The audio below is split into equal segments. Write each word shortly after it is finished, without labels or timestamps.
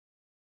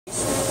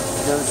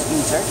those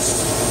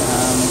inserts,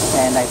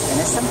 and I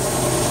finished them.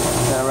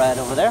 They're right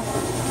over there.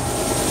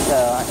 So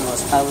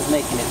I was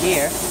making it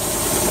here.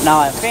 But now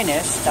I'm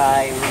finished.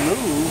 I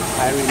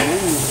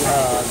removed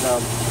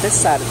this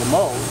side of the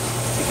mold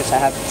because I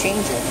have to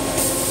change it.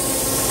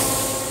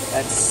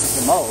 That's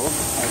the mold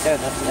right there.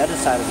 That's the other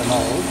side of the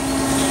mold.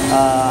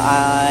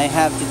 I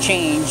have to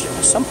change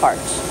some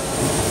parts.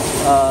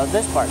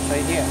 This part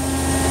right here,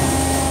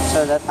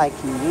 so that I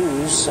can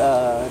use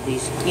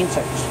these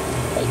inserts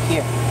right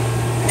here.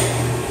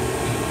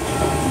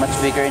 Much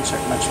bigger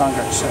insert, much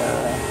longer. So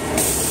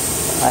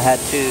I had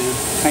to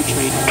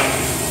actually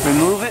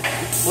remove it,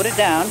 put it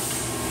down.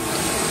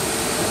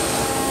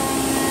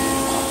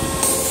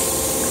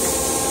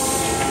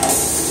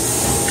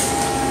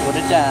 Put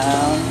it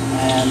down,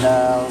 and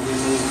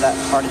remove that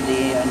part of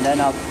the, and then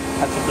I'll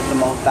have to put the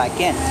mold back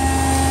in.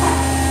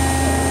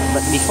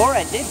 But before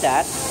I did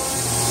that,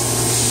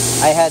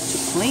 I had to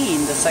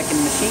clean the second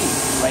machine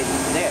right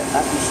there.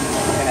 That machine,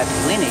 I had to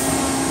clean it,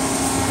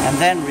 and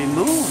then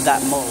remove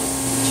that mold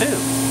too.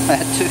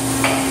 I had to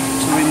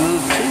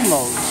remove 2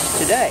 molds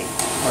today,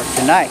 or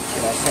tonight,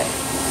 should I say.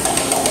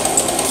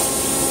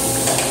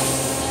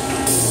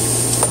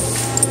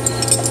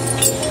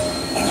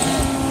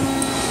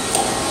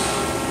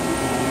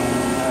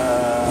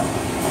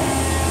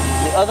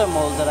 The other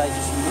mold that I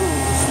just removed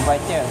was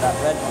right there, that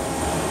red one.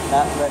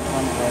 That red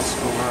one was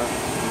over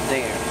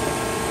there,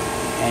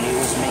 and it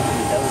was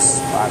making those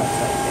products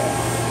right there.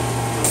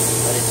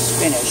 But it's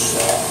finished,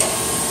 so I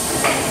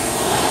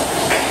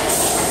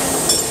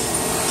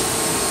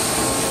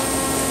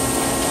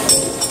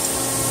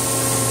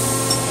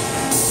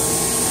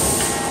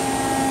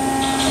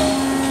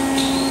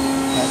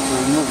had to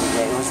remove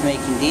it. It was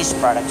making these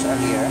products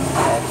earlier.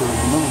 I had to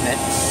remove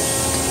it.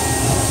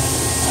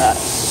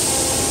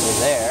 Over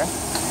there.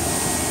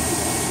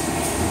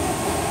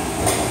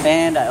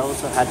 And I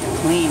also had to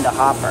clean the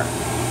hopper.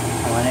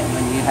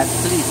 When you have to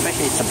clean,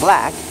 especially it's a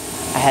black,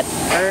 I had to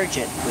purge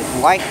it with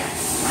white.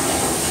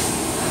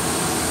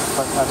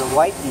 But the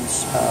white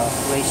means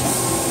racing.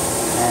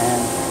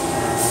 And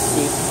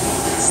see,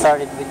 it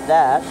started with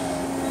that,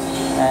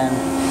 and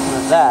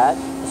with that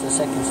is the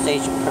second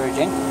stage of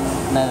purging,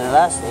 and then the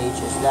last stage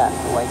is that,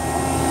 the white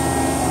one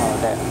over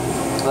there.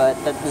 But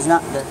that does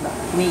not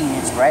mean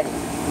it's ready.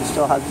 You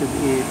still have to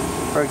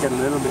purge it a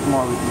little bit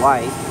more with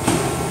white.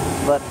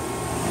 But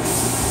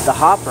the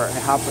hopper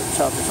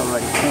itself is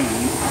already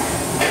clean.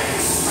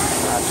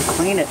 To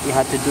clean it, you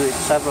have to do it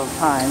several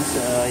times.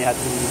 You have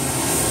to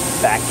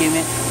vacuum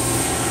it,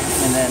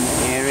 and then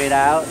air it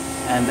out,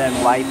 and then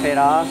wipe it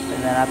off.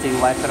 And then after you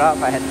wipe it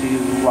off, I had to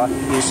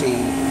use a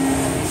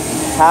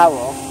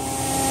towel,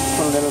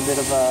 put a little bit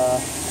of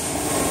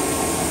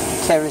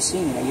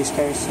kerosene. I use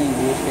kerosene,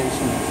 I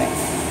think.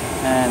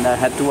 And I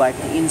had to wipe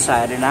the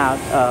inside and out.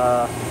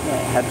 I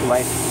had to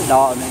wipe it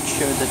all and make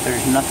sure that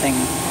there's nothing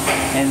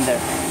in there.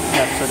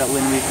 So that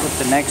when we put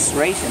the next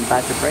raisin,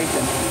 batch of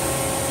raisin,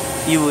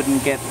 you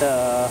wouldn't get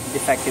the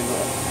defective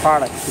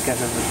products because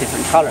of the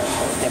different colors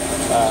or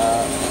different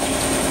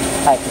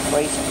type of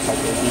raisins, like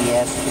the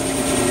DS,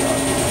 PPG, or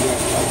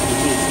DS,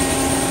 LPG.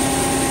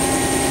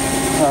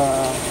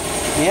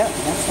 Yeah,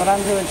 that's what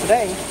I'm doing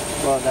today.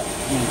 Well, that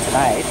means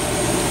tonight.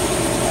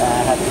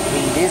 I have to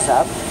clean this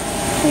up,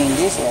 clean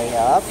this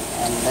area up,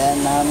 and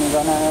then I'm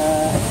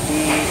gonna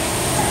be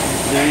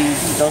doing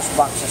those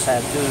boxes. I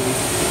have to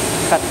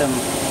cut them.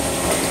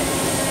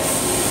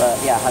 But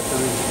yeah, I have to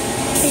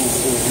change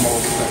the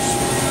mold first.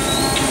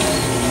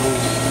 Remove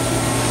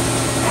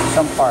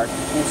some part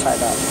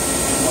inside that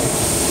mold,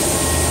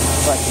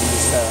 so I can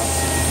use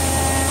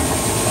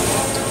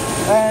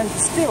and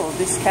still,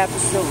 this cap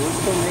is we're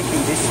still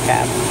making this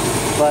cap.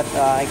 But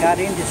I got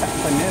in this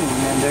afternoon,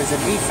 and there's a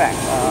defect.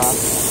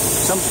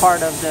 Some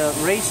part of the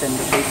raisin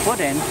that they put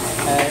in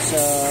has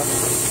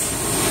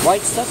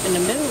white stuff in the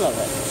middle of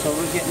it. So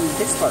we're getting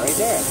this part right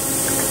there.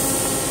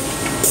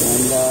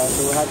 And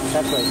so we'll have to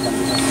separate them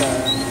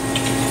because,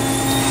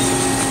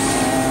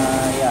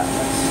 yeah,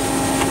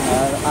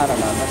 I don't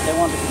know, but they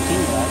want to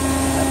continue that.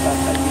 I thought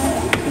that, you know,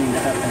 we clean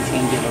that up and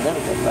change it a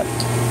little bit, but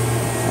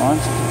I want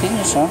to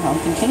continue, so I'm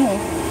continuing.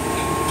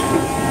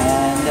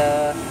 And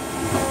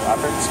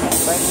Robert's going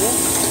to right here.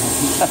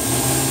 That's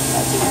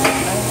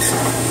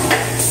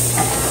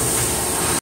it.